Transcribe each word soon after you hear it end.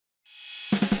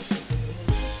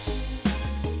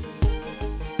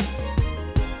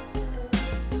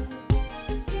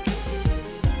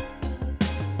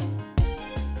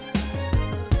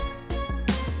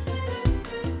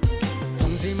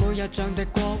日像敵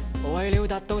國，為了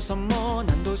達到什麼？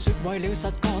難道說為了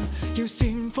實幹，要煽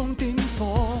風點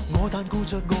火？我但顧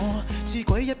着我，似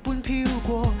鬼一般飄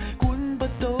過，管不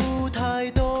到太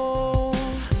多。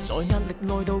在壓力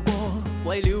內度過，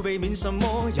為了避免什麼，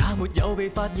也沒有被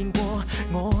發現過。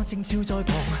我正照在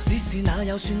旁，只是那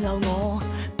有算漏我？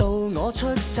到我出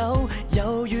走，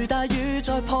猶如大雨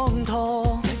在滂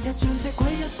沱。日日像隻鬼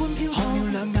一般飄看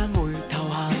了兩眼回頭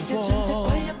行過。日日像隻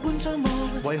鬼一般張望，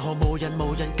為何無人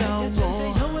教我？日日像隻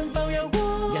有運浮遊過，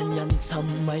人人沉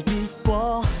迷結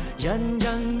果，人人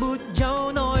沒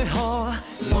有奈何。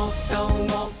惡鬥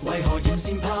惡，為何嫌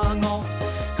善怕惡？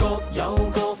各有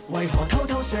各，為何偷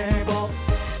偷射博？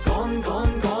趕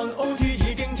，OT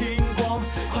已經天光，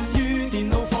困於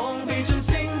電腦房，未晉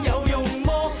升有用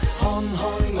麼？看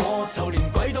我，就連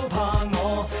鬼都怕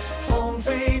我，放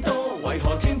飛都為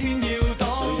何天天要擋？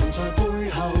誰人在背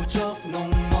後作弄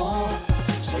我？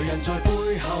誰人在背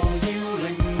後要令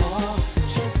我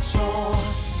出錯？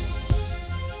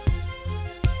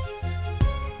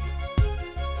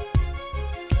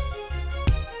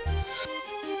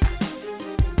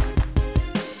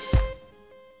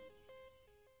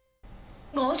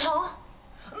我錯？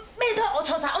咩都係我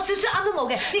錯晒，我少少啱都冇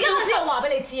嘅。而家我之後話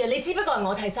俾你知啊，你只不過係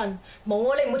我替身，冇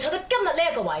我你唔會坐到今日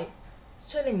呢一個位，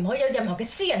所以你唔可以有任何嘅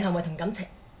私人行為同感情。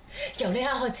由呢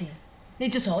刻開始，你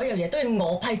做所有嘢都要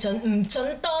我批准，唔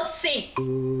准多事。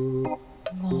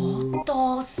我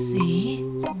多事？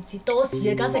唔止多事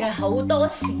啊，簡直係口多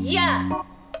屎啊！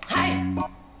係，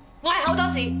我係口多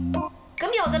事。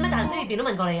咁以後使咩大書入邊都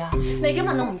問過你啊？你而家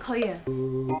問我唔拘啊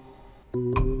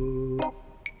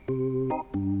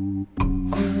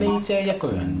？May 姐一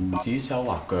個人指手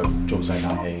畫腳做細大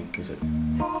戲，其實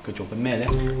佢做緊咩咧？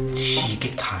刺激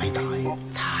太大，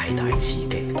太大刺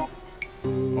激。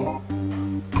哦。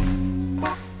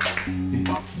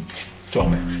裝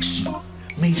咩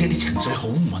？May 姐啲情緒好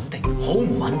唔穩定，好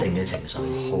唔穩定嘅情緒，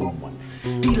好唔穩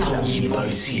定。啲流言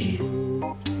類似。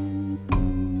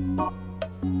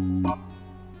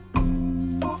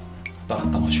得，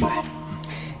等我處理。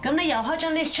咁你又開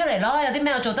張 list 出嚟咯，有啲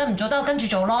咩我做得唔做得，我跟住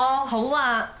做咯。好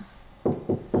啊。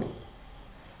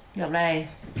入嚟。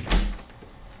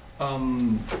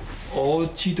我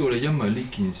知道你因為呢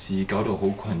件事搞到好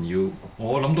困擾，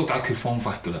我諗到解決方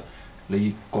法㗎啦。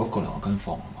你過嚟我間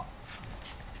房好嘛？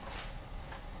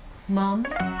媽，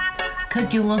佢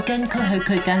叫我跟佢去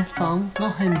佢間房，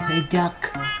我去唔去得？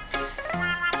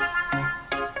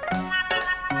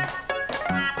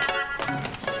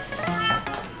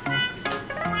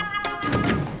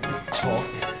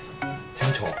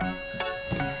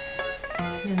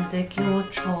人哋叫我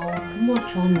坐，咁我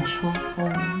坐唔坐好？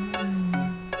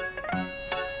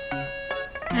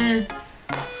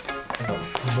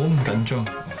唔好咁緊張，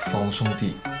放鬆啲。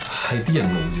係啲人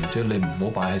無聊啫，你唔好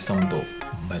擺喺心度，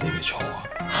唔係你嘅錯啊。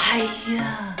係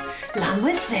啊，難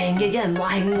怪成日有人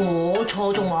話係我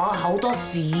錯，仲話我口多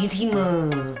屎添啊！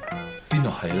邊度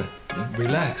係咧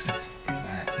 ？Relax，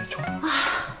坐。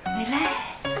Relax。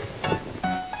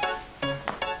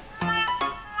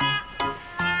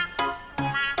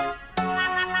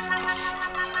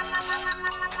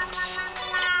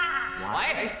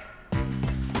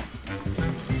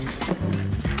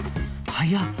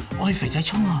係啊，我係肥仔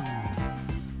聰啊！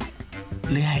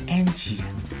你係 Angie 啊？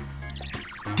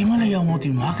點解你有我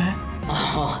電話嘅？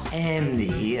哦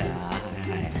 ，Annie 啊，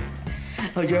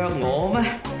係約我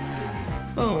咩？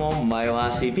不過我唔係話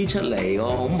事必出嚟，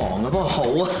我好忙啊。不過好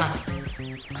啊。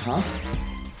嚇？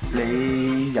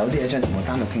你有啲嘢想同我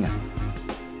單獨傾啊？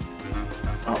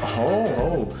哦，好，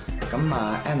咁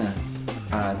啊 Anna，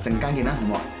陣間見啦，好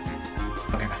唔好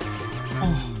 ？OK， 拜。哦。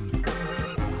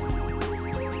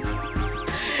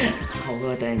好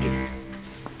啊 ，Thank you。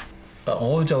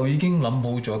我就已經諗好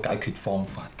咗解決方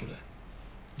法㗎啦。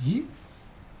咦？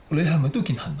你係咪都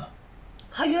見痕啊？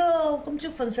係啊，今朝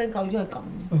瞓醒覺已經係咁。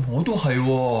我都係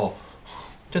喎，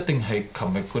一定係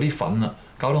琴日嗰啲粉啊，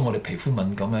搞到我哋皮膚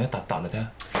敏感啊，一笪笪嚟睇下。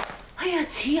哎呀，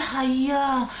似係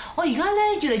啊！我而家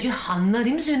咧越嚟越痕啊，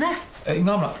點算咧？啱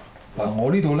啦，嗱，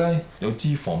我呢度咧有脂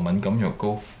肪敏感藥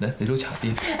膏，你都搽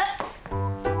啲。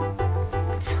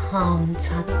搽唔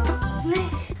搽得咧？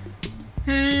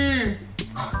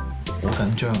好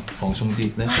緊張，放鬆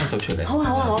啲，你伸手出嚟。好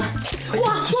啊！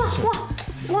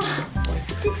哇！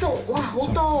知道哇好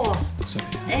多喎。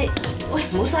喂，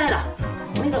唔好嘥啦，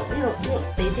呢度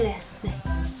俾啲你，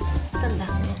嚟得唔得？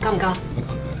夠唔夠？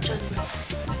盡。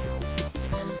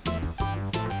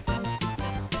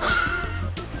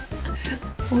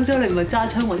好彩你唔係揸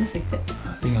槍揾食啫。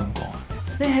點解咁講啊？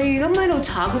你係咁喺度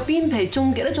搽個邊皮，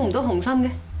種極都種唔到紅心嘅。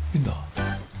邊度？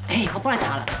我幫你搽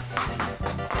啦。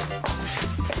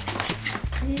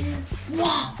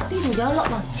哇！呢呢度有一粒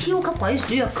啊，超級鬼鼠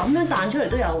啊，咁樣彈出嚟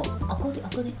都有喎。啊高啲，啊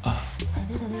高啲。係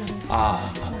呢度呢度。好啊。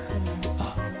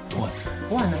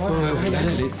好痕啊！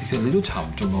你其實你都搽唔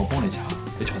中，我幫你搽。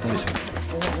你坐低，你坐。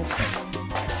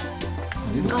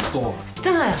呢度好多啊！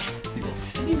真係啊？呢度。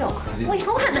邊度？喂，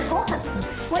好痕啊！好痕！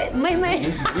喂，唔係，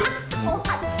好痕。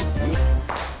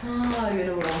啊，原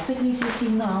來黃色呢支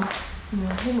先啦。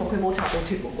希望佢冇搽到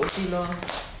脱毛嗰支啦。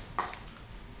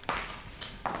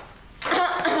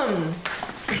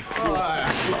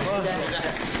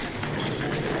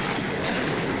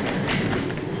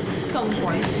咁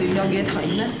鬼鼠有嘢睇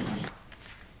咩？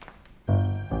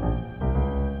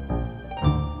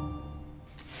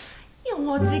又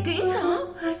話自己搽，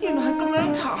原來係咁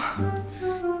樣搽。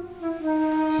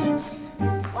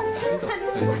我真係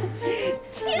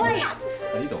喂！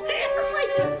喺呢度。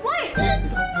喂，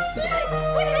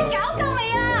你搞夠未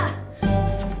啊？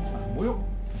唔好喐。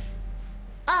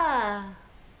啊！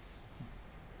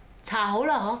搽好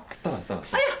啦，嗬？得啦。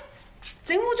哎呀，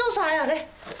整污糟晒啊！你，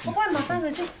我幫你抹翻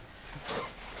佢先。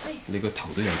你個頭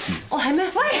都有啲。哦，係咩？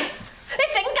喂，你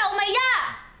整夠未啊？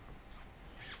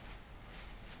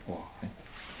哇！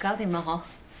搞掂啦，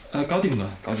嗬？搞掂啦。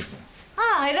啊，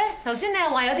係咧，頭先你又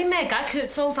話有啲咩解決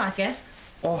方法嘅？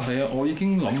哦，係啊，我已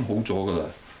經諗好咗㗎啦。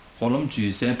我諗住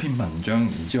寫一篇文章，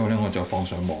然之後咧我就放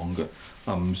上網嘅。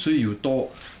唔需要多，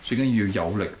最緊要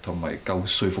有力同埋夠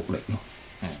說服力咯。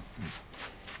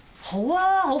好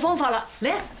啊，好方法啦，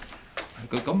嚟啊！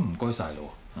咁唔該晒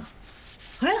咯。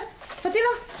係啊，快啲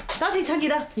啦，打鐵趁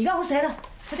熱啊！而家好寫啦，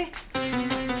快啲。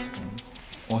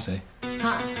我寫。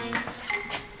嚇！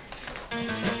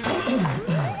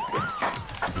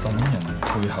粉人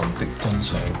背後的真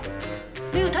相。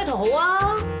呢個睇圖好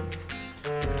啊！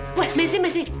喂，未先。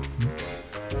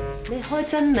你開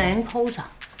真名 post 啊？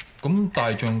咁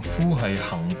大丈夫係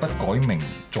行不改名，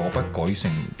坐不改姓，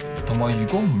同埋如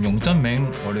果唔用真名，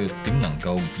我哋點能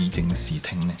夠以正視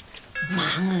聽呢？猛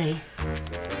啊你！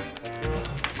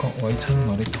各位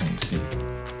親愛的同事，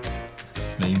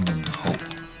你們好，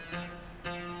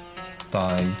大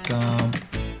家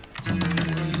誤會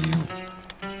了。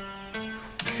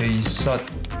其實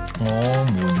我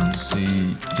們是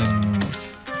正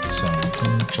常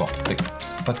工作的，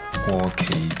不過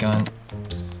期間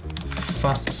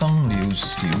發生了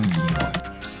小意外，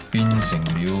變成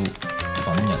了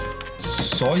粉人，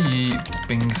所以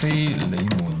並非你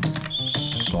們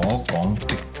所講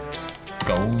的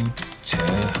苟且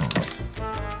行為，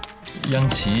因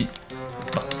此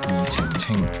特意澄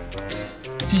清。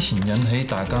之前引起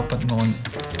大家不安，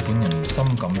本人深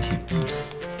感歉意，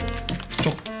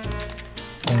祝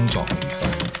工作愉快。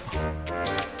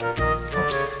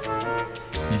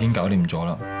已經搞掂咗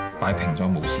啦，擺平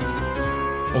咗冇事。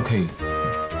OK，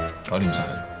 搞掂晒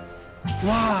啦。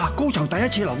哇！高層第一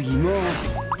次留言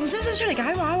喎，唔真出嚟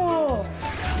解話喎，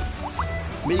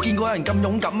未見過有人咁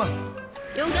勇敢啊！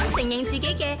勇敢承認自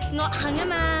己嘅惡行啊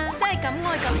嘛，真係敢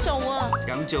愛敢做喎。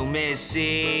咁做咩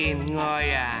先？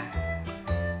愛啊！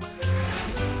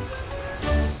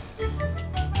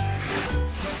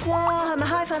哇，係咪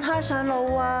嗨瞓嗨上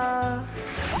腦啊？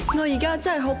我而家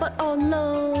真係好不安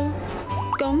咯。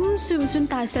咁算唔算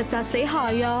大石砸死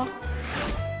蟹啊？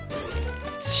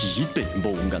此地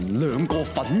無銀兩個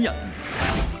粉人。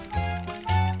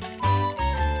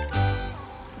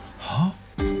嚇！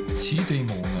此地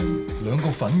無銀兩個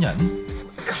粉人？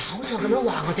搞錯咁樣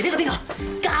話我哋呢個邊個？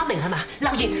嘉明係嘛？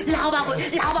留言鬧爆佢，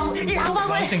鬧爆佢，鬧爆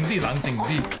佢！冷靜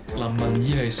啲。嗱，民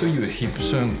意係需要協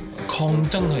商，抗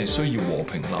爭係需要和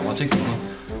平。嗱，或者咁啦，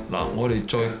嗱，我哋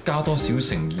再加多少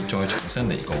誠意，再重新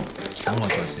嚟過。等我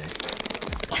再寫。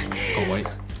各位，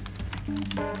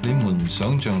你們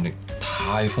想像力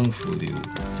太豐富了，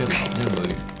一男一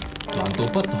女，難道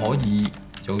不可以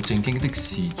有正經的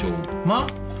事做嗎？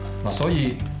嗱，所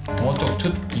以我作出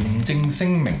嚴正聲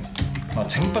明，嗱，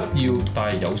請不要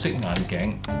戴有色眼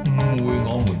鏡，誤會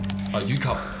我們，以及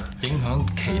影響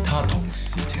其他同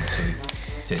事情緒。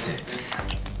謝謝。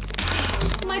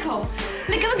Michael，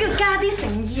你咁樣叫加啲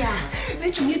誠意啊？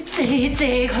你仲要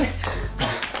謝佢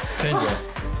？send 咗，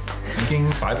已經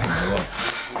擺平咗喎，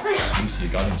冇事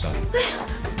搞掂晒。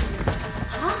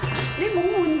嚇！你冇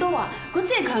換到啊？嗰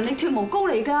支係強力脫毛膏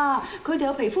嚟㗎，佢哋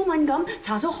有皮膚敏感，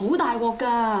搽咗好大鑊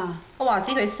㗎。我話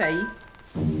知佢死。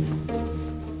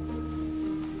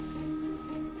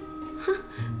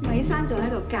米生仲喺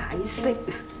度解釋。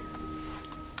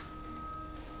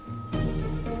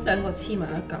兩個黐埋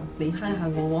一嚿，你嗨下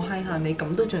我，我嗨下你，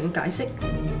咁都仲要解釋？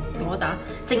同我打，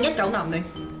正一九男女。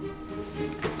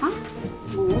嚇！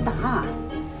我打啊！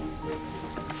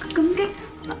咁激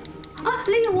啊！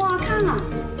你用我 account 啊？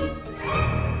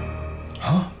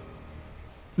嚇！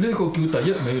呢個叫第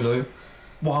一美女，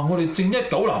話我哋正一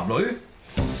九男女。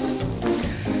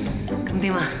咁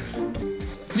點啊？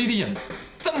呢啲人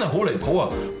真係好離譜啊！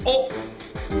我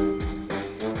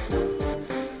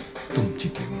都唔知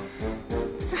點。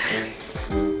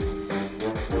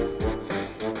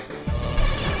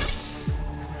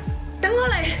等我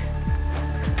嚟。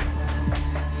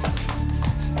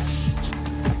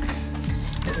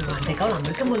你話人哋九男女，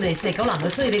根本你哋係九男女，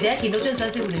所以你哋一見到張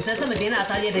相先會聯想新聞片啊！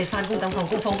曬嘢，你哋翻工等放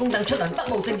工，放工等出糧，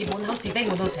不務正業，滿口是非，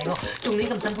滿到邪惡，仲亂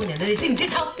咁審判人，你哋知唔知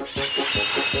偷？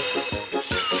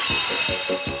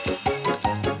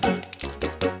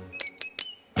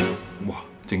哇，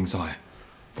正晒！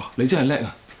哇，你真係叻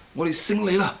啊！我哋勝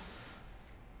你啦！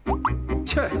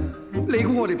切，你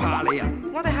估我哋怕你啊？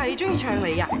我哋係中意唱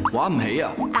你啊！玩唔起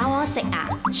啊！咬我食啊？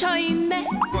吹咩？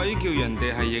鬼叫人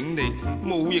哋係影你，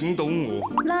冇影到我。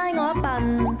拉我一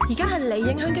笨，而家係你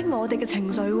影響緊我哋嘅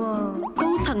情緒喎。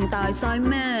高層大晒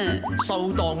咩？收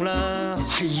檔啦，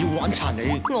係要玩殘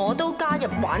你。我都加入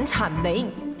玩殘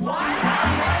你。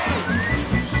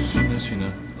算啦算啦，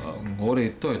我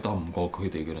哋都係鬥唔過佢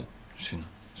哋㗎啦，算啦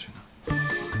算啦。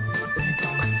真係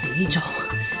當我死咗，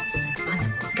成班人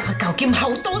家教兼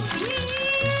後多子。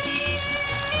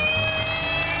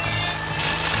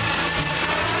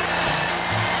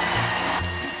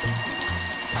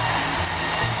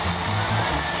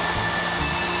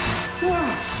哇！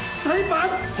洗版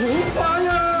好快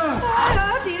啊！哇！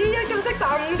遲啲一腳即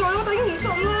打5個，我頂唔順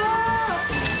啦！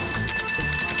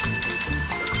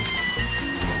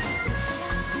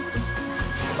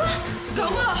咁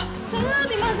啊！死啦！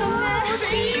點解咁嘅？死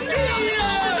機啊！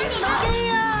機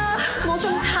啊！我仲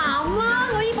慘啦！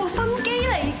我依部新機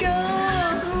嚟㗎，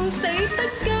唔死得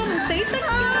㗎，唔死得㗎！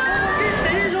死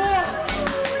咗啊！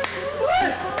喂！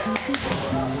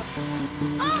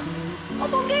啊！我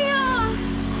部機啊！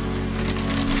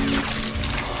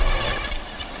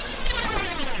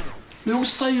你好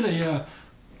犀利啊！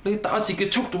你打字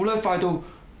嘅速度咧快到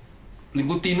連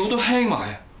部電腦都輕埋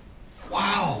啊！哇！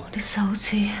啲手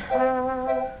指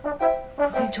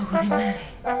究竟做過啲咩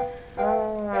嚟？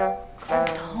咁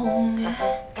痛嘅。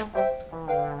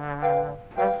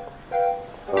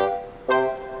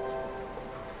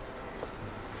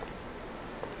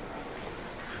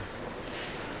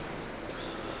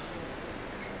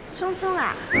聰聰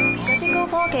啊，嗰啲高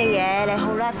科技嘢你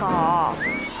好叻㗎嗬？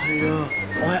係啊，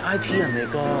我係 IT 人嚟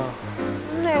㗎。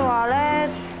咁你話咧，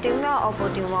點解我部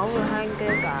電話會輕機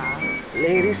㗎？你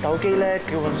哋啲手機咧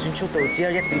叫運算速度只有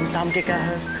1.3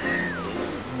 GHz，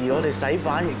 而我哋洗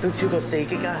版亦都超過4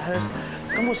 GHz，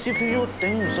 咁個 CPU 頂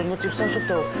唔順個接收速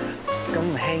度，咁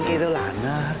唔輕機都難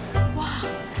啦。哇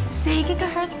，4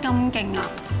 GHz 咁勁啊！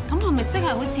咁係咪即係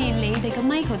好似你哋嘅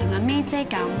Michael 同阿 May 姐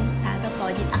咁打得過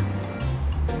熱啊？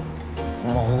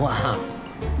冇啊！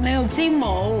你又知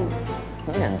冇？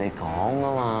咁人哋講啊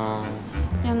嘛。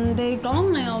人哋講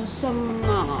你又信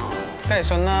啊？梗係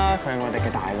信啦，佢係我哋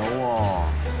嘅大佬喎。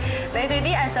你哋啲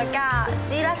藝術家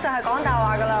至叻就係講大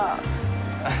話㗎啦！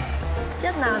一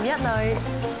男一女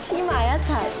黐埋一齊，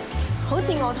好似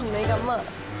我同你咁啊！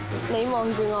你望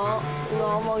住我，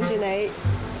我望住你，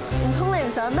唔通你唔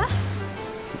想咩？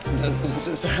想，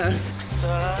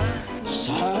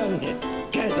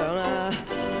梗係想啦！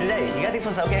小姐，而家呢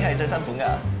款手機係最新款㗎。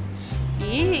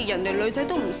咦，人哋女仔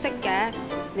都唔識嘅，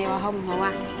你話好唔好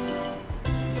啊？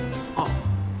哦，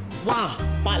哇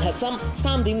！8核心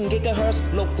，3.5 GHz，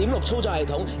 6.6操作系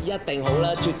統，一定好啦，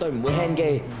絕對唔會輕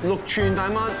機。6寸大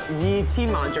媽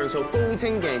，2000萬像素高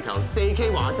清鏡頭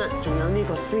，4K 畫質，仲有呢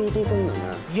個 3D 功能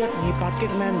啊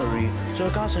！128GB memory， 再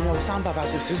加上有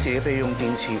380小時嘅備用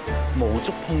電池，無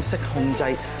觸碰式控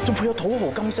制，仲配有土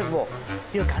豪金色喎！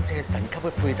呢個簡直係神級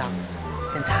嘅配搭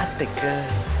 ，fantastic 㗎！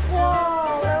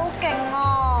哇！你好勁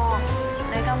啊！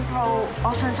你咁 pro，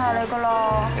 我信晒你㗎啦。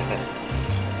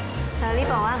就呢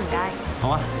部啊，唔該。好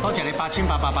啊，多謝你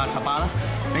8888啦，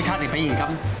俾卡定俾現金？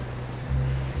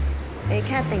俾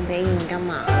卡定俾現金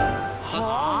啊？嚇！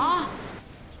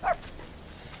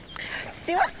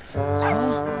笑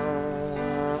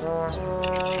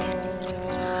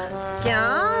呀！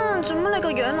做乜你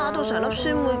個樣揦到成粒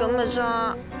酸梅咁嘅咋？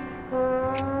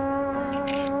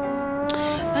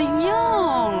阿英，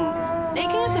你已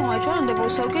經成為咗人哋部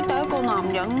手機第一個男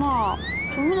人啦，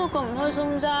做乜都咁唔開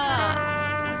心啫？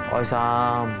開心，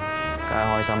梗係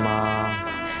開心啦！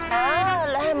啊，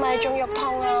你係咪仲肉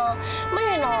痛啊？乜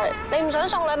原來你唔想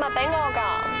送禮物俾我㗎？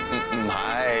唔係，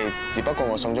只不過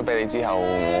我送咗俾你之後，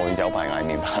我有排捱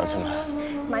麵包啫嘛。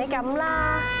咪咁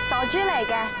啦，傻豬嚟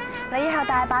嘅！你以後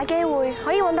大把機會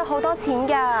可以揾到好多錢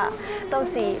㗎，到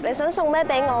時你想送咩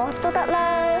俾我都得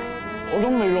啦。我都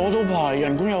未攞到牌，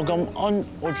人工又咁奀，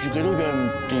我自己都養唔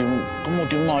掂，咁我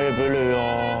點買嘢俾你啊？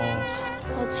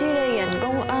我知你人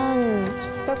工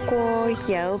不過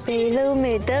有秘撈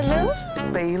咪得咯。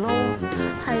秘撈？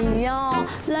係啊，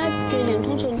叻嘅人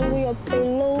通常都會有秘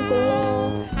撈噶啦。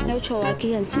有才華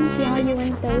嘅人先至可以揾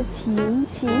到錢。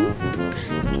其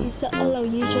實我留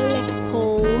意咗你好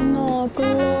耐噶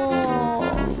咯。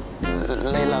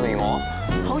你留意我？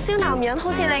好少男人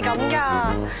好似你咁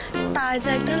㗎，大隻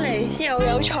得嚟又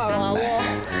有才華喎。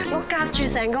我隔住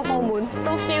成個部門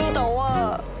都 feel 到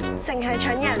啊，淨係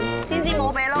蠢人先至冇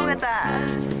秘撈㗎咋。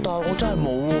但係我真係冇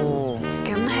喎。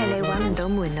咁係你揾唔到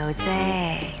門路啫。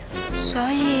所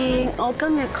以我今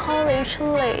日 call 你出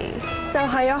嚟，就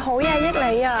係有好嘢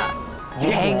益你啊。益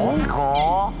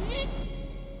我？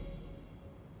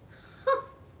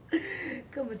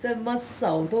今日真係乜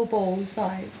仇都報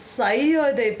晒，洗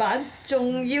咗地板，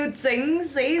仲要整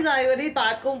死晒嗰啲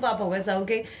八公八婆嘅手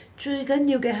機。最緊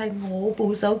要嘅係我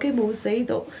部手機冇死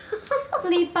到。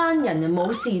呢班人又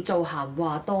冇事做，閒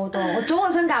話多多。我早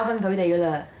就想教訓佢哋噶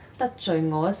啦，得罪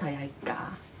我一世係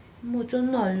假。咁我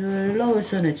真係啊，你嬲佢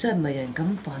上嚟真係唔係人咁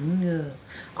品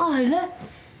噶。啊係咧，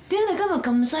點解你今日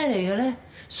咁犀利嘅咧？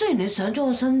雖然你上咗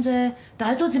個身啫，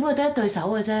但係都只不過得一對手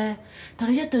嘅啫。但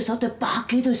係你一對手對百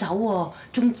幾對手喎，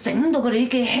仲整到佢哋啲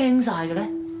機輕晒嘅咧？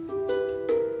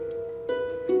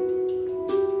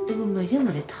會唔會因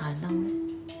為你太嬲咧？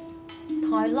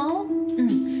太嬲？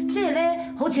即係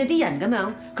咧，好似有啲人咁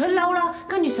樣，佢嬲啦，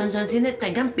跟住腎上腺咧突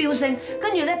然間飆升，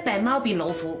跟住咧病貓變老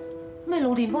虎，咩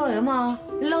腦電波嚟噶嘛？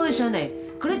你嬲起上嚟，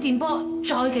佢啲電波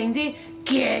再勁啲，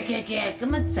嘅咁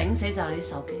樣整死晒你啲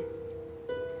手機。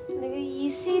你嘅意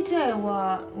思即係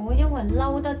話我因為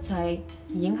嬲得滯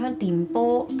而影響電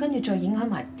波，跟住再影響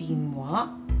埋電話。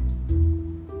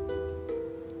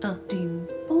電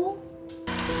波？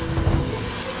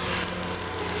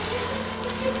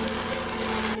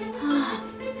啊！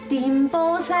電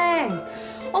波聲！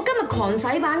我今日狂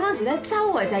洗版嗰時咧，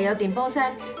周圍就係有電波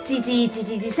聲，字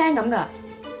聲咁㗎。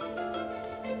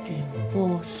電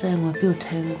波聲我邊度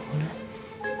聽過咧？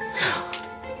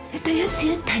你第一次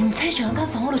喺停車場間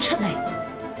房嗰度出嚟，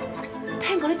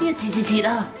聽過呢啲字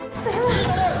啊！死啦！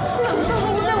林收數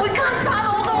真係會奸殺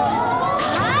我㗎！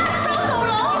嚇！收數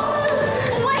佬！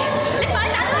喂，你快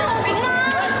打電話報警啦！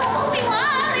我冇電話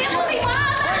啊！你有冇電話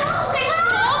啊？電話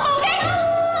我報警！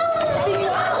電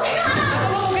話報警啊！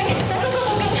報警！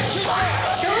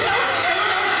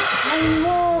係喎，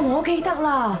我記得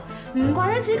啦，唔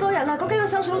怪得知嗰日啦，嗰幾個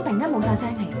收數佬突然間冇晒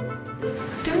聲氣，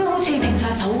點解好似停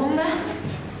晒手咁嘅？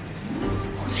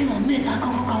好似話咩打999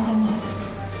咁啊？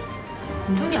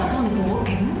唔通又幫你報咗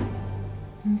警？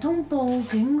唔通報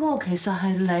警嗰個其實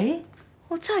係你？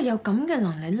我真係有咁嘅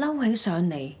能力嬲起上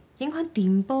嚟，影響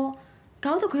電波，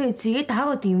搞到佢哋自己打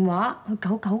個電話去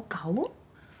999。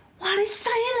哇！你犀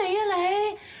利啊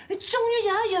你！你終於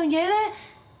有一樣嘢咧，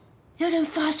有樣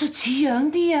法術似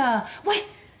樣啲啊！喂，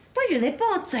不如你幫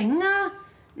我整啊！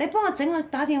你幫我整，我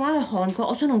打電話去韓國，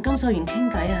我想同金秀賢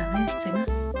傾偈啊！你整啊！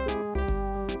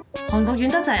韓國遠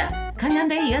得滯啊，近近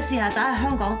地而家試下打去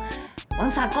香港揾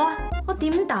發哥啊！我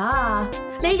點打啊？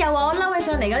你又話我嬲起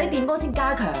上嚟嗰啲電波先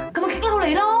加強，咁咪激嬲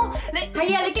你咯！你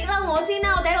係啊，你激嬲我先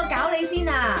啦，我第一個搞你先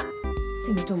啊！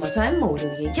成日做埋晒啲無聊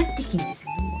嘢，一啲建設性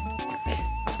都冇。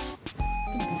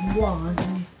玩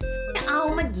你拗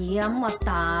乜嘢啊？咁核突！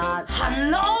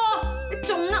痕咯！你仲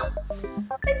嬲？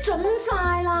你腫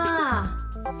晒啦！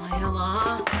唔係啊嘛？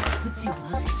你照下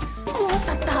先。我突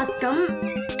突咁。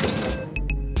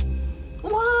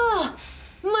哇！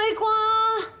唔係啩？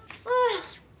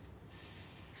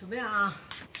做咩啊？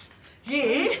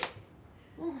咦？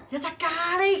有隻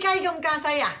咖喱雞咁架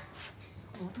勢啊！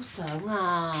我都想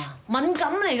啊，敏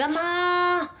感嚟㗎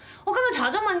嘛！我今日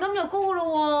查咗敏感藥膏㗎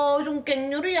咯喎，仲勁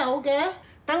咗都有嘅。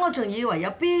等我仲以為有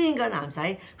邊個男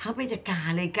仔肯俾隻咖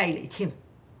喱雞嚟添。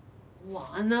玩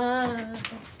啊！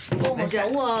幫我手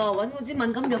啊，揾嗰支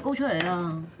敏感藥膏出嚟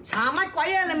啊！查乜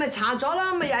鬼啊？你咪查咗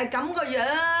啦，咪又係咁個樣。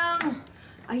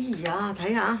哎呀，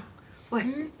睇下，喂，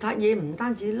笪嘢唔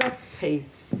單止甩皮，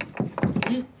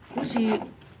咦，好似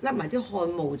甩埋啲汗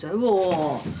毛仔喎！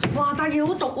哇，笪嘢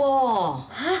好毒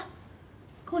喎！嚇！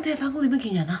咁我聽日返工點樣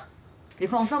見人啊？你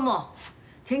放心喎，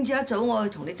聽朝一早我去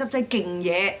同你執劑勁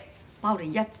嘢，包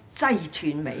你一劑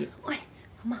斷尾。喂，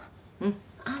咁啊，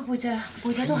啊背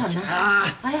脊都痕啊！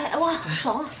哎呀，哇，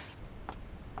爽啊！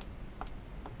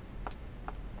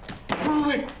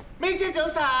喂，美姐早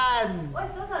晨。喂，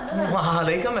早晨。哇，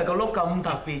你今日個 look 咁特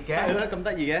別嘅。係咯，咁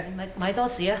得意嘅。咪多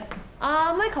士啊！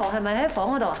阿 Michael 係咪喺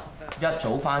房嗰度啊？一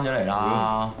早翻咗嚟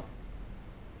啦。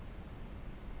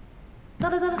得，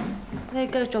你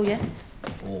繼續做嘢。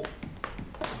哦。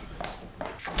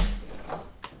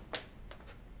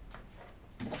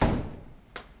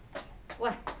喂，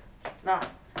嗱，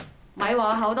咪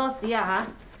話口多士啊嚇！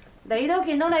你都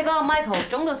見到你嗰個 Michael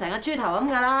腫到成個豬頭咁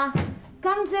㗎啦。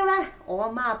今朝咧，我阿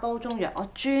媽煲中藥，我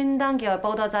專登叫佢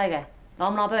煲多劑嘅，攞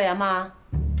唔攞俾佢飲啊？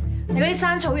你嗰啲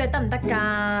生草藥得唔得㗎？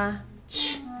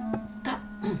得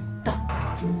唔得？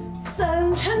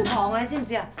上春堂啊，你知唔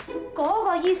知啊？嗰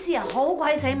個醫師啊，好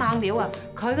鬼死猛料啊！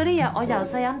佢嗰啲藥我由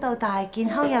細飲到大，健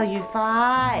康又愉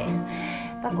快。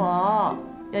不過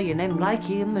若然你唔 like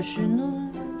咁咪算咯，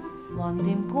橫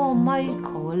掂嗰個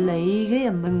Michael 係你嘅，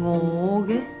又唔係我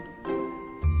嘅。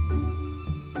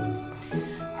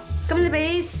咁你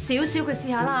俾少少佢試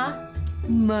下啦嚇。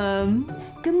媽，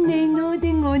咁你攞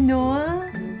定我攞啊？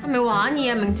係咪玩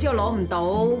嘢啊？明知我攞唔到。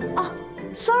啊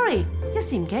 ，sorry， 一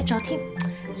時唔記得咗添。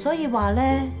所以話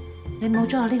咧，你冇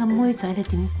咗我呢個妹仔，你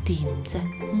點掂啫？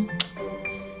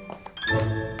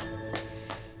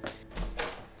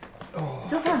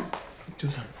早晨。早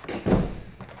晨。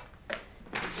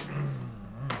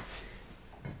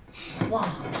哇，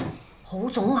好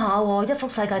腫下喎，一幅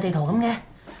世界地圖咁嘅。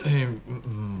誒，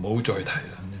唔好再提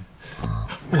啦。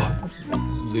哇，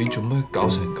你做乜搞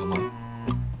成咁啊？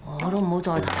我都唔好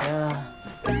再提啦。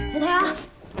你睇下。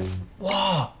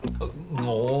哇！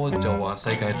我就話世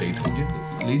界地圖啫，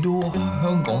你都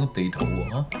香港地圖喎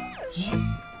嚇。咦？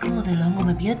咁我哋兩個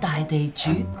咪變咗大地主？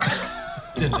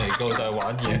真係夠晒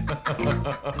玩嘢。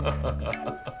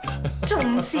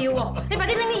仲笑喎！你快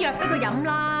啲拎啲藥俾佢飲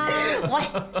啦！喂，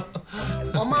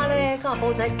我媽咧今日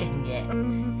煲仔勁嘢，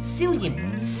消炎、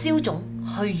消腫、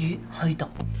去瘀、去毒，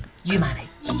預埋嚟。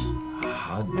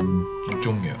嚇？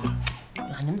中藥啊？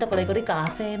難飲得過你嗰啲咖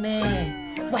啡咩？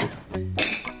喂，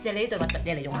借你呢對核突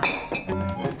嘢嚟用下。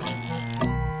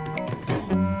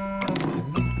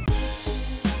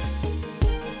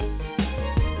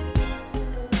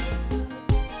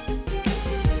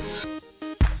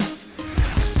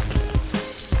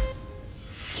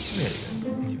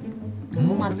唔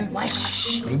好問，喂，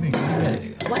裏面啲咩嚟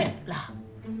㗎？喂，嗱，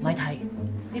咪睇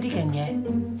呢啲勁嘢，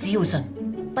只要信，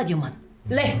不要問。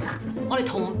嚟，我哋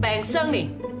同病相憐，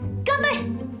乾杯！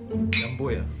飲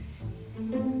杯啊！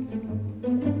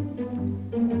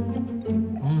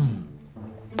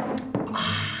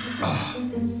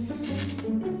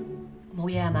冇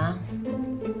嘢係嘛？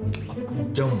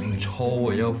又唔錯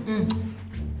喎，有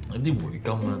啲回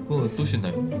甘啊，嗰個都算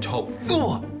係唔錯。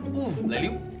嚟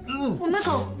了！喂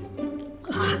Michael，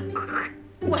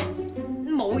 喂，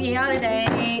冇嘢啊你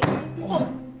哋。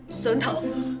上頭。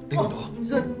頂唔到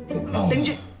啊！頂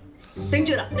住，頂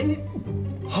住啦，頂住。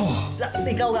嗱，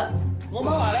你夠㗎。我媽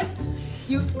話咧，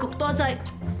要焗多一劑，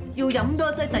要飲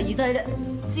多一劑第二劑咧，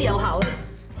先有效嘅。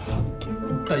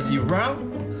第二 round，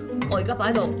 我而家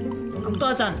擺度焗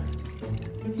多一陣，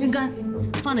一陣間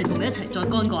翻嚟同你一齊再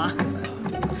乾過啊！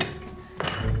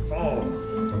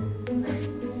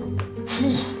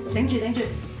頂住，頂住，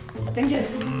頂住，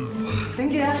頂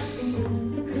住啊！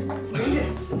頂住。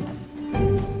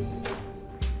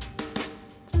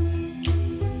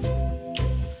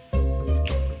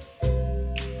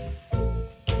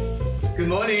Good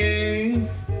morning，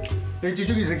 你最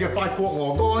中意食嘅法國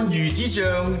鵝肝、魚子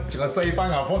醬，仲有西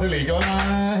班牙火腿嚟咗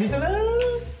啦，起身啦！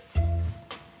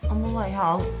我冇胃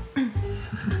口。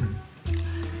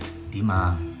點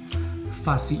啊？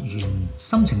發泄完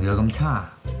心情就有咁差？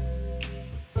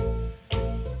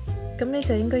咁你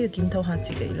就應該要檢討下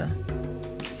自己啦。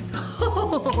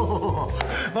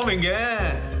我明嘅，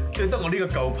最得我呢個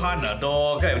舊 partner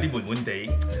多，梗係有啲悶悶地，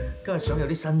梗係想有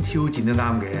啲新挑戰都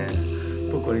啱嘅。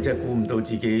不過你真係估唔到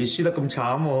自己輸得咁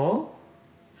慘喎！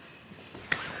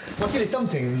我知你心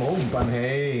情唔好唔憤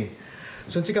氣，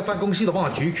想即刻翻公司度幫我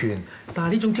主權，但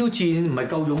係呢種挑戰唔係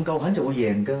夠勇夠狠就會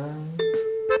贏㗎。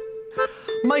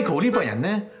Michael 呢份人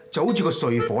咧就好似個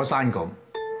睡火山咁，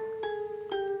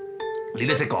你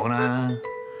都識講啦。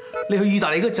你去意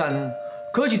大利嗰陣，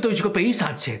佢好似對住個比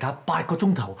薩斜塔8個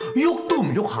鐘頭，喐都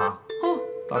唔喐下。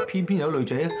但係偏偏有女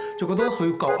仔咧就覺得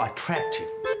佢夠 attractive。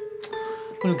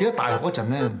我仲記得大學嗰陣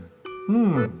咧，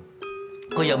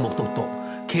佢有目獨獨，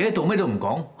企喺度咩都唔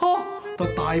講，但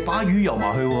大把魚游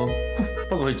埋去喎。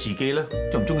不過佢自己咧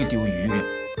就唔中意釣魚嘅，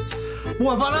冇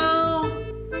辦法啦，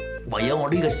唯有我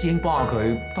呢個師兄幫下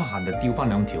佢，得閒就釣翻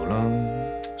2條啦。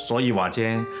所以話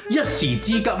啫，一時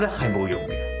之急咧係冇用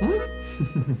嘅。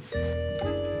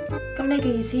咁你嘅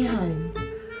意思係？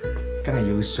梗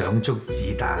係要上足子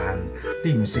彈，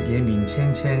你唔食嘢面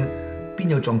青青，邊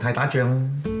有狀態打仗啊？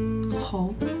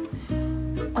好，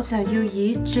我就係要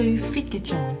以最 fit 嘅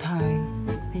狀態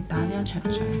嚟打呢一場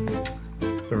仗。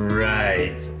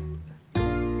Right，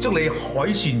 祝你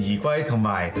凱旋而歸，同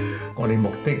埋我哋目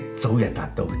的早日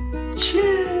達到。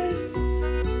Cheers！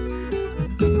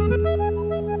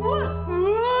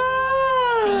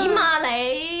 點啊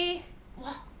你？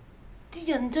哇！啲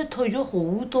人真係退咗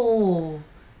好多喎，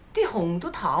啲紅都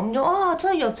淡咗啊！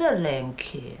真係藥真係靚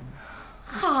強，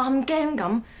喊驚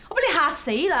咁，我俾你嚇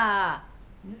死啦！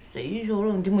死咗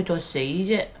啦，點會再死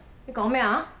啫？你講咩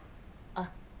啊？啊，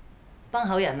崩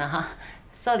口人啊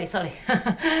嚇 ，sorry。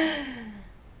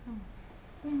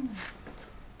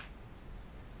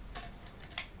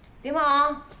點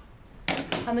啊？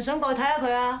係咪想過去睇下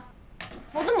佢啊？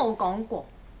我都冇講過。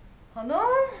係咯，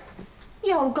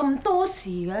又咁多事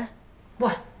嘅。喂，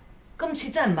今次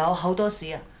真係唔係我口多事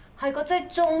啊，係嗰劑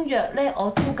中藥咧，我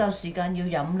都夠時間要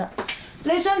飲啦。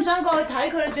你想唔想過去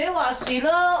睇佢？你自己話事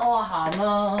啦，我話行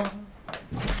啊。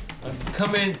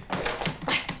Come in。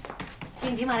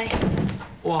喂，點啊你？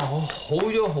哇，我好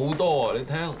咗好多啊！你睇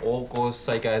下我個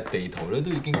世界地圖咧，都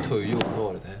已經退咗好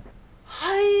多，你睇下。係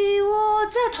喎，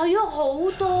真係退咗好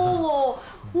多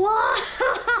喎！哇，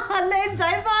靚仔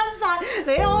翻晒，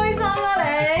你開心啦你？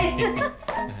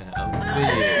咩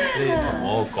嘢同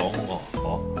我講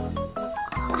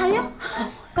喎？係啊，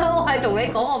我係同你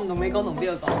講，我唔同你講，同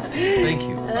邊個講 ？Thank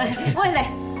you。喂，嚟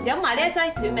飲埋呢一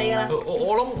劑斷尾㗎啦。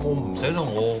我諗我唔使啦，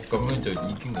我咁樣就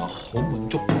已經係好滿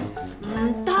足。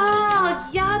唔得，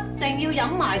一定要飲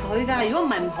埋佢㗎，如果唔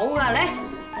係唔好㗎，嚟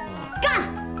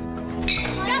跟。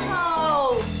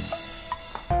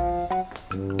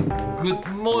Good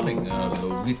morning 啊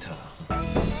，Lolita。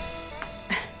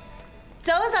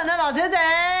早晨啊，羅小姐，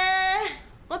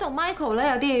我同 Michael 咧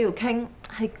有啲嘢要傾，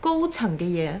係高層嘅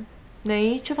嘢，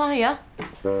你出翻去啊。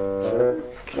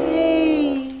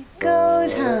OK， 高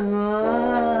層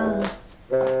啊，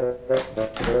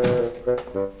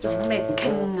做咩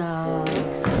傾啊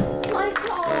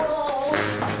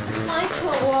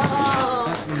 ？Michael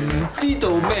啊！唔知道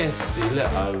咩事咧，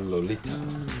阿 Lolita。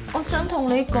我想同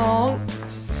你講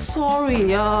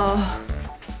sorry 啊！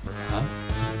嚇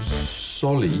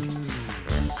 ？Sorry？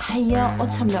 係啊，我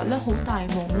尋日咧好大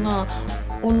鑊啊！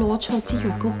我攞錯支藥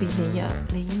膏俾你啊，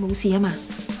你冇事啊嘛？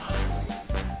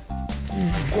唔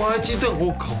怪之得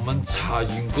我琴晚搽完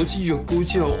嗰支藥膏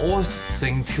之後，我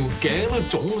成條頸都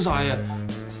腫晒啊！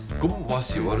咁話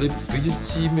時話你俾咗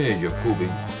支咩藥膏俾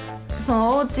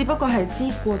我？我只不過係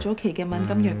支過咗期嘅敏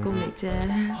感藥膏嚟啫。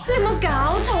你有冇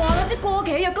搞錯啊？攞支過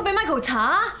期嘅藥膏俾 Michael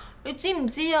搽？你知唔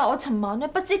知啊？我尋晚咧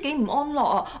不知幾唔安樂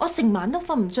啊！我成晚都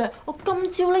瞓唔着。我今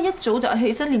朝咧一早就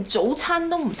起身，連早餐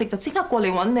都唔食，就即刻過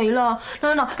嚟揾你啦。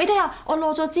嗱，你睇下，我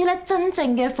攞咗支咧真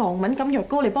正嘅防敏感藥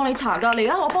膏嚟幫你搽㗎。嚟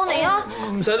啊，我幫你啊！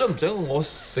唔使啦，唔使，我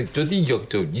食咗啲藥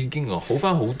就已經好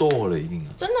翻好多㗎啦，已經。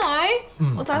真係？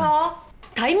我睇下。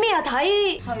睇咩啊？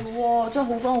睇。係喎，真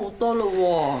係好翻好多咯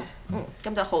喎。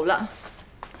咁就好啦。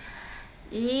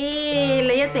咦，你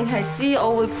一定係知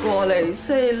我會過嚟，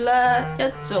所以咧一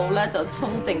早咧就沖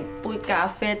定杯咖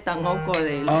啡等我過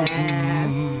嚟咧。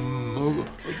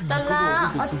得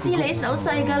啦，我知你手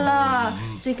勢㗎啦，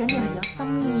最緊要係有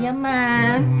心意啊嘛。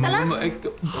得啦。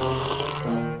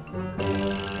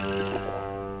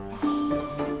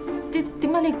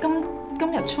點解你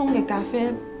今日沖嘅咖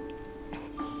啡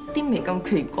啲味咁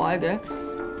奇怪嘅？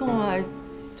同埋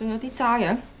仲有啲渣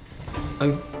嘅？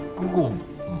嗰個唔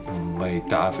係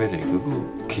咖啡嚟嘅，嗰個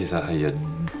其實係人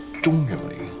中藥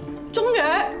嚟嘅。中藥？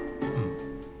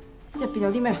入邊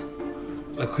有啲咩？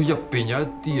嗱，佢入邊有一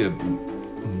啲啊，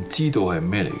唔知道係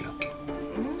咩嚟嘅。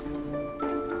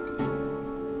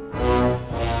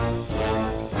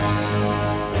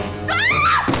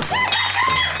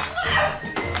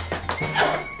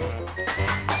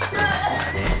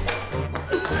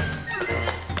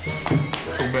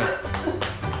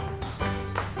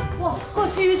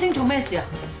做咩事啊？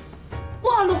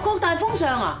哇！六國大封相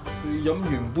啊！佢飲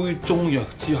完杯中藥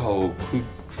之後，佢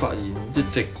發現一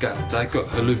隻曱甴腳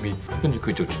喺裏面，跟住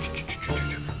佢就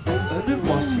但係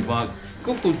話時話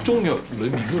嗰個中藥裏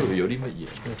面嗰度有啲乜嘢？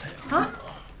俾我睇下。嚇！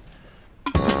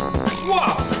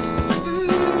哇！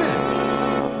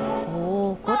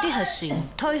哦，嗰啲係蟬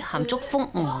推、鹹竹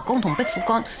風、蜈蚣同壁虎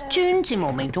乾，專治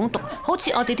無名腫毒，好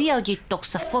似我哋啲有熱毒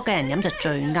實科嘅人飲就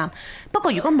最啱。不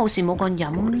過如果冇事冇幹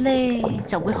飲咧，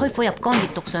就會虛火入肝，熱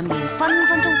毒上面，分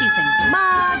分鐘變成孖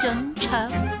潤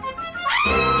腸。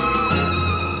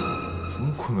咁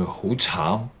佢咪好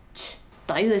慘？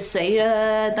抵佢死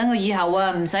啦！等佢以後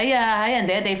啊，唔使啊喺人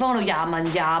哋嘅地方度廿文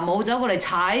廿武走過嚟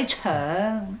踩場。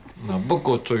嗱，不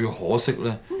過最可惜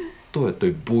咧，都係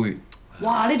對杯。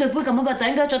哇！呢對杯咁核突，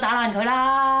應該再打爛佢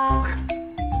啦！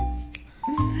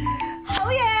好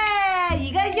嘢！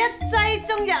而家一劑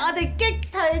中藥，我哋擊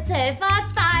退邪花，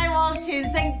大獲全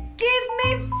勝 ！Give me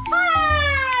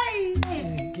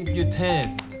five！Give you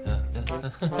 10。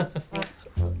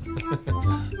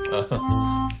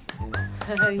係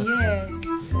耶！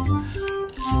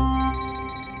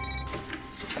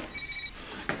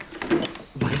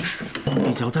喂，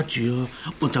你走得住啊！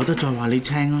我走得再話你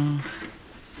聽啊！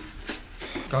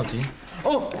膠剪？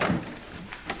哦，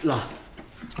嗱，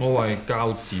我話係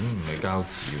膠剪唔係膠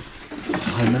紙。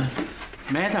係咩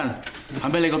 ？Maton 喺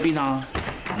唔喺你嗰邊啊？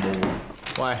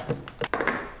冇。喂，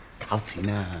膠剪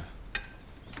啊！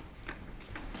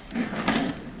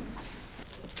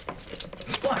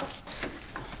喂，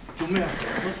做咩啊？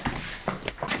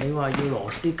你話要螺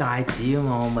絲戒指啊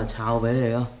嘛，我咪抄俾你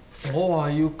咯。我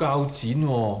話要膠剪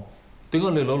喎，點解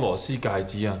你攞螺絲戒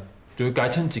指啊？仲要戒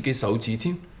親自己手指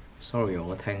添 ？Sorry，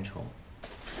 我聽錯。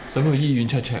使唔使去醫院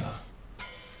check 啊？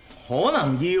可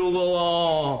能要㗎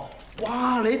喎。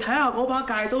哇！你睇下嗰把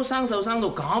戒刀生鏽生到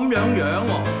咁樣樣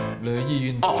喎。你去醫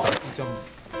院打啲針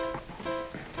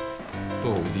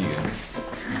都好啲嘅。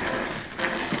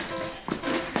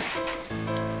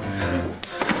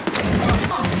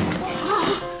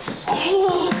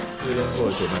你兩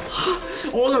個做咩？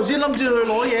我頭先諗住去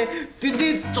攞嘢，點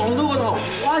知撞到個頭，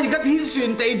哇！而家天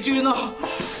旋地轉啊！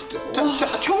阿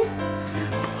聰，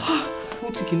好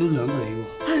似見到兩個你喎！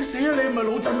唉死啦！你唔係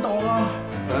腦震盪啊？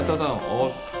得，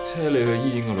我車你去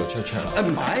醫院嗰度 check 啦。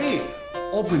唔使，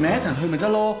我陪 Maton 去咪得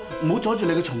咯，唔好阻住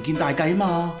你嘅重建大計啊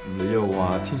嘛！你又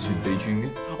話天旋地轉嘅？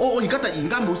我而家突然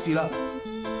間冇事啦。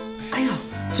哎呀！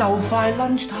就快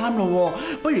lunch time 咯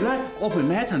喎，不如咧我陪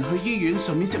Maton 去醫院，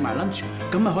順便食埋 lunch，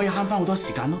 咁咪可以慳翻好多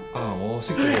時間咯。啊，我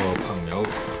識咗個朋友，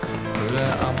佢咧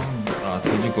啱啱睇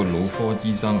咗個腦科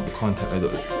醫生 contact 喺度。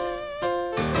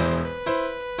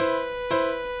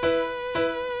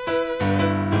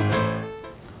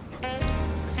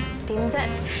點啫？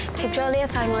貼咗呢一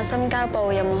塊愛心膠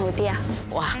布有冇好啲啊？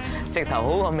哇！直頭好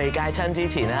過未戒親之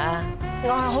前啦。我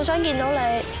係好想見到你，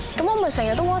咁我咪成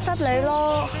日都 WhatsApp 你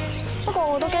咯。不過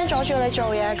我都驚阻住你做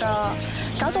嘢㗎，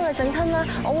搞到你整親咧，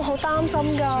我會好擔心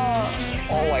㗎。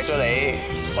我為咗你，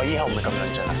我以後唔係咁論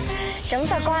盡啦。咁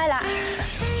就乖啦。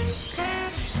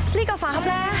呢個飯盒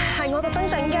咧係我特登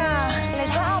整㗎，你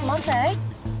睇啱唔啱食？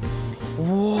哇！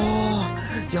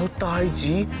有帶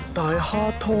子、大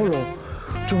蝦、拖羅，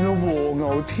仲有和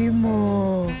牛添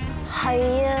啊！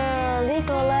係啊，呢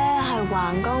個咧係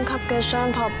橫綱級嘅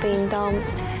雙撲便當，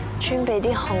專俾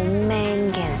啲好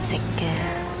man 嘅人食嘅。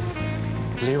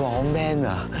你話我 man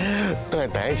啊，都係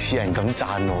第一次人咁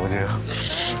讚我啫。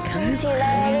今次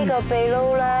咧呢個秘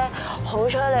撈咧，好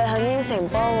彩你肯應承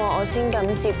幫我先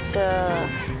敢接咋。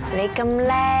你咁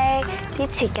叻，啲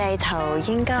設計圖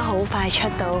應該好快出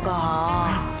到個嗬。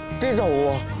啲圖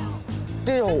啊，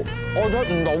啲圖我出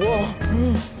唔到啊。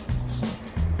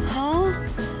嚇，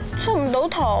出唔到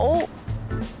圖？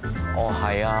哦，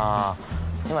係啊，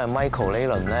因為 Michael 呢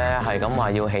輪咧係咁話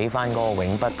要起翻嗰個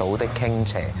永不倒的傾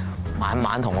斜。晚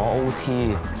晚同我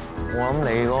OT， 我諗你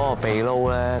嗰個秘撈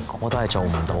咧，我都係做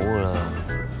唔到噶啦。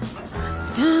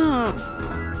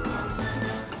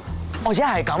我一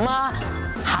係咁啊，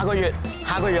下個月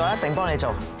我一定幫你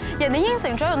做。人哋應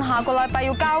承咗人下個禮拜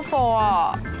要交貨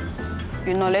啊！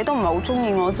原來你都唔係好中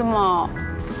意我啫嘛。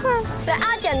你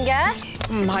呃人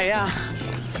嘅？唔係啊，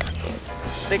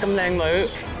你咁靚女。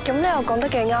咁你又講得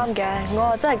幾啱嘅，我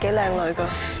又真係幾靚女噶。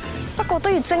不過都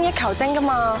要精益求精噶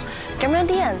嘛，咁樣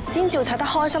啲人先至會睇得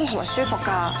開心同埋舒服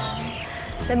噶。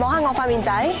你摸下我塊面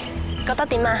仔，覺得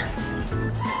點啊？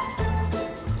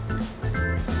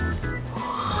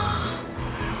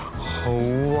好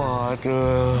滑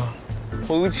啊，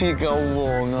好似嚿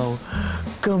和牛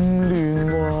咁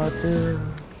嫩滑啊！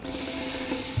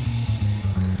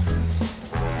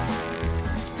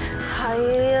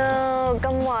係啊，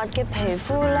咁滑嘅皮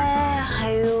膚咧，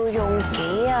係要用幾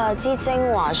廿支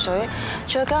精華水，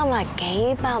再加埋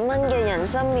幾百蚊嘅人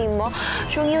參面膜，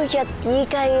仲要日以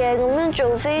繼夜咁樣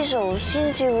做 facial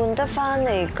先至換得翻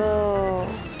嚟噶。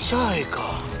真係㗎？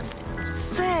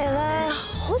即係咧，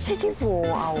好似啲和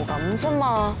牛咁啫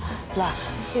嘛。嗱，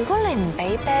如果你唔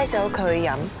俾啤酒佢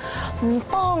飲，唔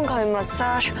幫佢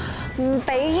massage， 唔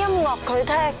俾音樂佢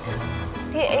聽，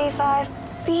啲 A5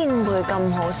 邊會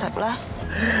咁好食咧？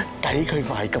抵佢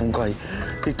賣咁貴，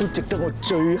亦都值得我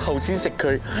最後先食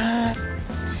佢。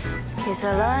其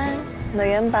實咧，女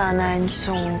人扮靚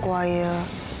仲貴啊，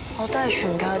我都係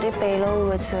全靠啲秘撈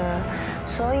㗎咋，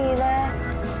所以咧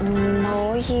唔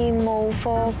可以冇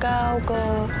貨交噶。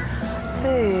不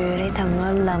如你同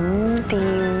我諗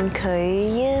掂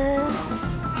佢啊！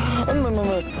唔，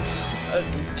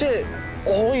即係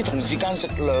我可以同時間食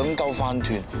2嚿飯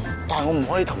團，但係我唔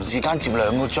可以同時間接2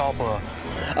個 job 啊！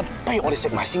不如我哋食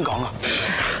埋先講啊！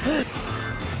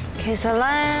其實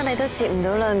咧，你都接唔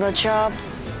到2個 job，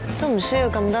 都唔需要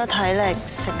咁多體力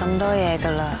食咁多嘢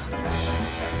噶啦。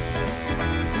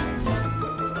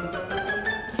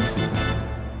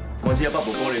我知有北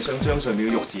部玻璃箱將上面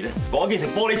嘅玉字咧，改建成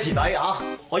玻璃瓷底啊，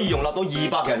可以容納到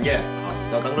200人嘅。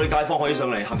就等嗰啲街坊可以上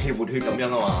嚟行氣活血咁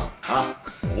樣啊嘛嚇！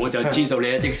我就知道你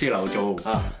喺則師樓做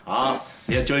啊，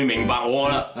你就最明白我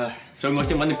啦，所以我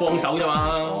先揾你幫手啫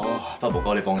嘛。哦，不過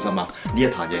哥你放心啊，呢一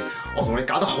壇嘢我同你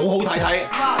搞得好好睇睇。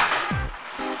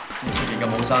最近咁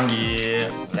好生意，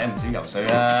你唔少游水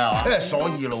啦，係嘛？所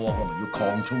以咯，我咪要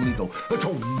擴充呢度，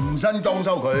重新裝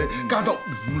修佢，加多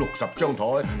50-60張台。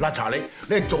嗱，查你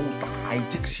係做大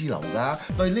則師樓㗎，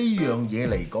對呢樣嘢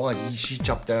嚟講係意思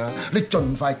執啫。你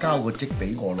盡快交個職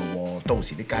俾我咯喎，到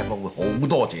時啲街坊會好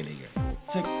多謝你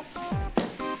嘅。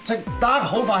職得，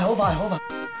好快。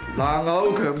嗱，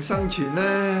歐強生前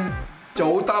咧就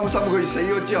好擔心佢死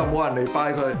咗之後冇人嚟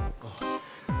拜佢，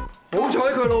好彩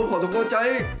佢老婆同個仔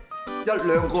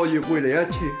1-2個月會嚟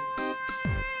一次，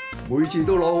每次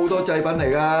都攞好多祭品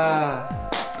嚟㗎。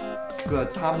佢話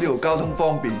貪呢度交通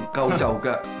方便夠就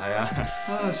㗎。係啊。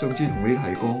上次同你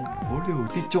提過，我呢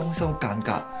度啲裝修間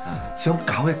隔，想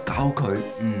搞一搞佢。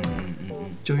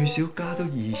最少加多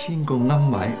2000個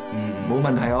龕位。冇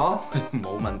問題嗬？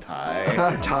冇問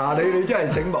題。查你真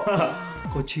係醒目。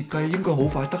個設計應該好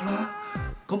快得啦。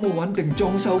咁我揾定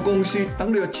裝修公司，等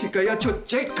你個設計一出，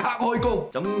即刻開工。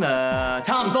咁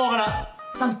差唔多㗎啦，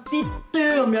爭啲多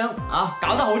咁樣啊，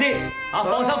搞得好啲啊，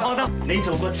放心。你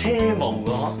做個車模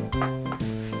㗎，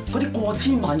嗰啲過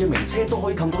千萬嘅名車都可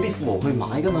以氹到啲富豪去買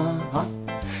㗎嘛嚇。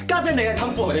家姐你係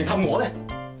氹富豪定氹我咧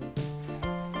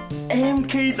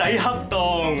？MK 仔黑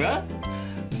洞啊，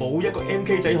冇一個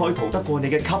MK 仔可以逃得過你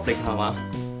嘅吸力係嘛？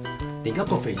連一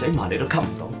個肥仔埋你都吸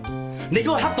唔到，你嗰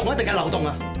個黑洞一定係漏洞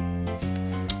啊！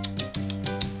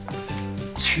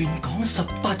全港18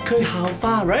區校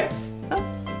花 ，right？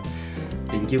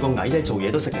 連叫個矮仔做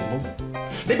嘢都食檸檬，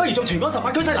你不如做全港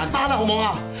18區西蘭花啦，好唔好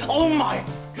啊 ？Oh my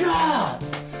god！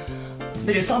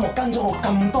 你哋三個跟咗我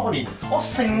咁多年，我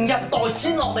成日袋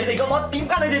錢落你哋嘅話，點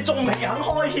解你哋仲未肯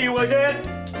開竅嘅啫？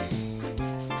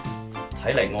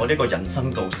睇嚟我呢個人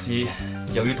生導師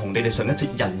又要同你哋上一節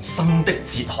人生的哲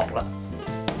學啦。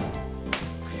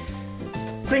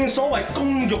正所謂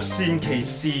工欲善其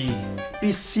事，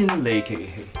必先利其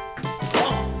器。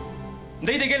你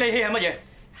哋嘅利器係乜嘢？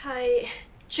係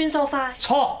轉數快。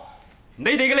錯。你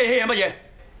哋嘅利器係乜嘢？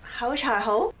口才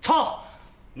好。錯。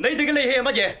你哋嘅利器係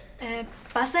乜嘢？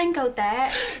把聲夠嗲。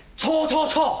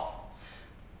錯。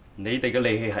你哋嘅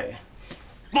利器係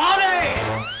body。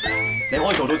你可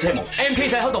以做到車模 ，MK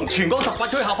仔黑洞，全港18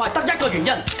區校花，得一個原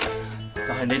因，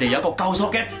就係你哋有一個夠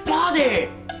索嘅 body。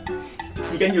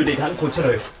至緊要你肯豁出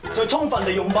去，再充分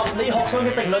利用物理學上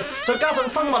嘅定律，再加上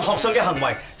生物學上嘅行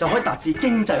為，就可以達至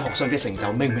經濟學上嘅成就，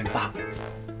明唔明白？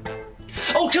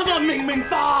哦，今日明唔明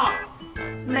白？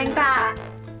明白。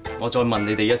我再問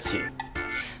你哋一次，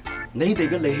你哋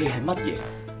嘅利器係乜嘢？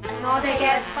我哋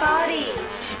嘅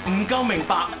body。唔夠明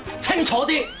白，清楚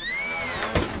啲。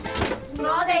我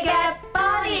哋嘅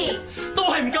body。都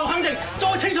係唔夠肯定，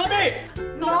再清楚啲。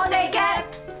我哋嘅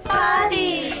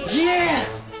body。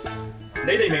Yes。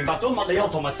你哋明白咗物理學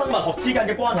同埋生物學之間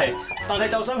嘅關係，但係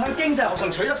就想喺經濟學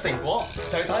上取得成果，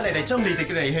就係睇你哋將你哋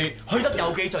嘅利器去得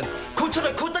有幾盡，豁出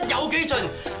嚟豁得有幾盡。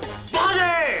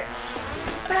Body。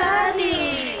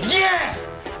Body。Yes。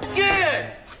Good。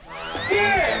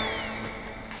Good。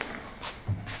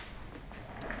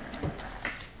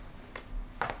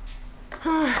唉，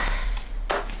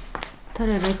睇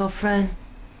嚟你個 friend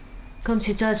今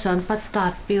次真係想不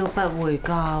達標不回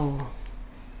家喎。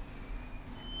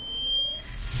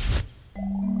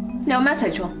有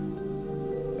message 喎？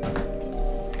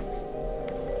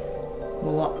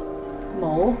冇啊，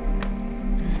冇。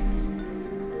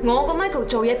我個 Michael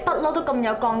做嘢不嬲都咁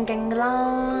有幹勁㗎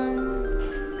啦。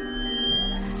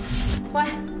喂，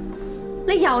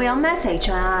你又有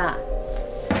message 啊？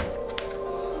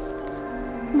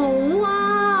冇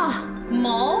啊，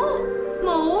冇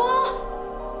啊，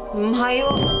唔係喎，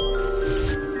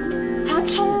阿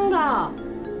聰㗎。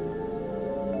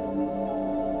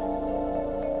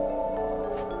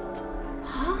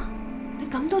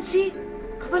咁都知，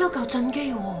佢不嬲夠震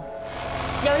機喎。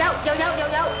又有。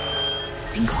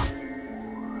邊個？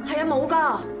係啊，冇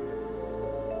㗎。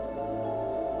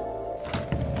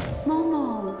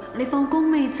Momo，你放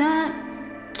工未啫？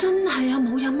真係啊，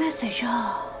冇有 message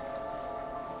啊。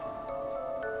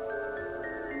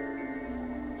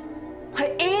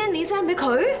係 Annie send 俾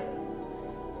佢？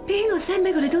邊個 send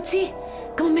俾佢你都知？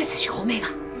咁 message 講咩㗎？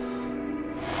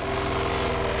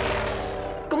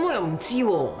咁我又唔知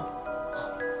喎。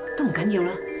都唔緊要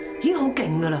啦，已經好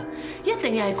勁噶啦，一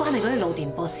定又係關你嗰啲腦電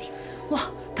波事。哇，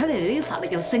睇嚟你啲法力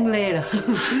又升呢啦，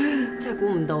真係估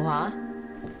唔到嚇。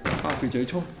阿肥仔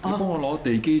聰，你幫我攞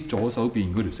地基左手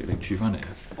邊嗰條食力柱翻嚟啊！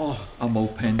哦，阿冇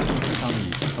pen 生意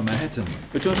同埋 Hatton，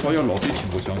佢將所有螺絲全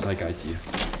部上晒戒指啊！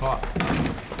好啊。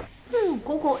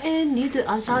嗰個 Annie 對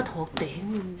眼生托頂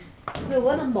喎，佢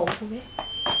揾得冇嘅？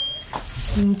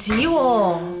唔止喎，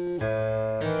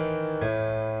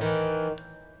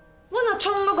揾阿聰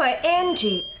嗰個係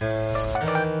Angie，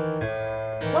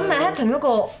 揾Manhattan嗰個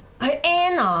係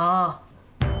Anna。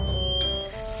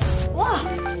哇，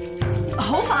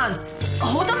好煩，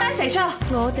好多 message 啊！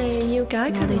我哋要解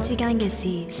決我哋之間嘅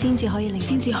事，先至可以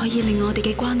令我哋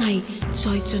嘅關係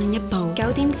再進一步。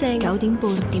9點正，9點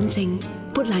半，10點正，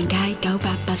砵蘭街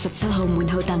987號門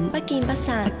口等，不見不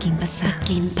散，不見不散，不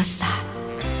見不散。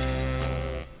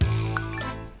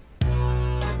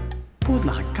砵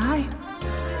蘭街，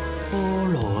波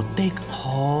羅的海，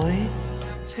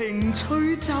情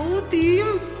趣酒店。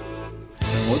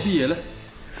我啲嘢咧？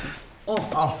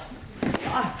哦。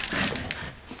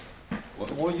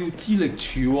我要資歷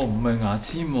柱喎，唔係牙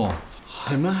籤喎。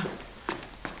係咩？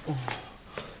哦，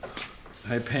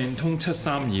係平通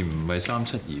732，唔係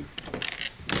372。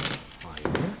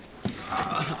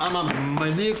啱。唔係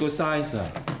呢一個 size 啊。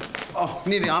哦，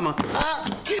呢啲啱啊。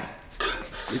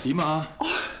你點啊？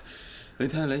你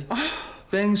睇下你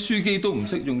釘書機都唔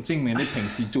識用，證明你平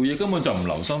時做嘢根本就唔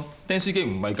留心。釘書機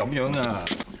唔係咁樣啊，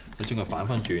你將佢反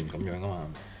翻轉咁樣啊嘛。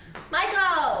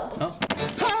Michael。啊？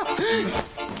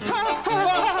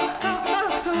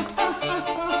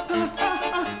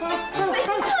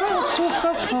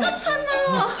你得親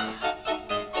啊！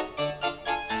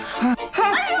哎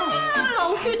呀，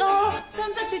流血啊！使唔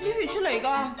使啜啲血出嚟㗎？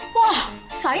哇，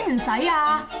使唔使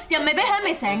啊？人未俾響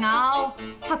未成咬，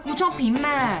拍古裝片咩？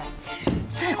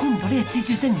真係估唔到呢個蜘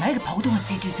蛛精唔係一個普通嘅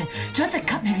蜘蛛精，仲有一隻吸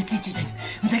血嘅蜘蛛精。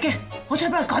唔使驚，我再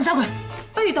幫佢趕走佢。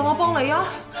不如等我幫你啊！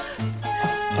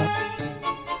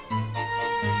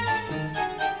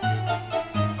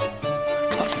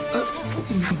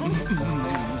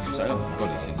唔使啦，唔該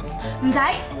你先。唔使，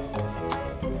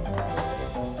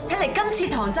睇嚟今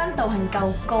次唐僧道行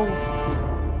夠高。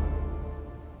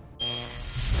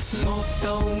惡鬥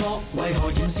惡，為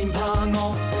何嫌善怕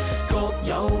惡？各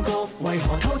有各，為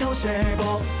何偷偷射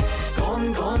博？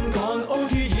趕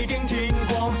OT 已經天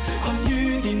光，困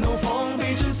於電腦房，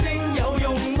被晉升有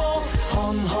用麼？看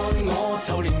我，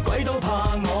就連鬼都怕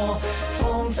我，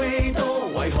放飛刀，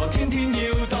為何天天要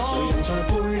擋？誰人在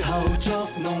背後作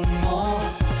弄我？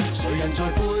誰人在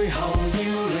背後要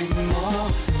令我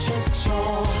出錯？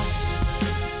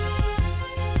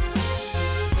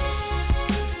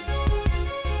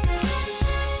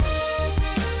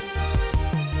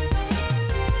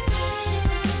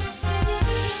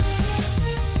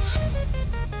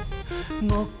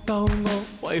惡鬥惡，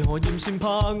為何嫌善怕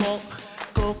惡？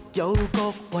各有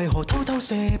各，為何偷偷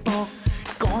射博？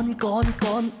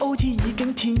趕 OT 已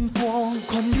經天光，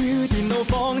困於電腦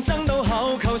房，爭到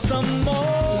口求什麼？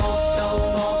惡鬥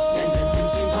惡，人人嫌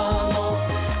善怕惡，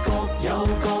各有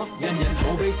各，人人逃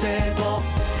避射博。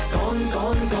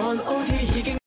趕 OT 已經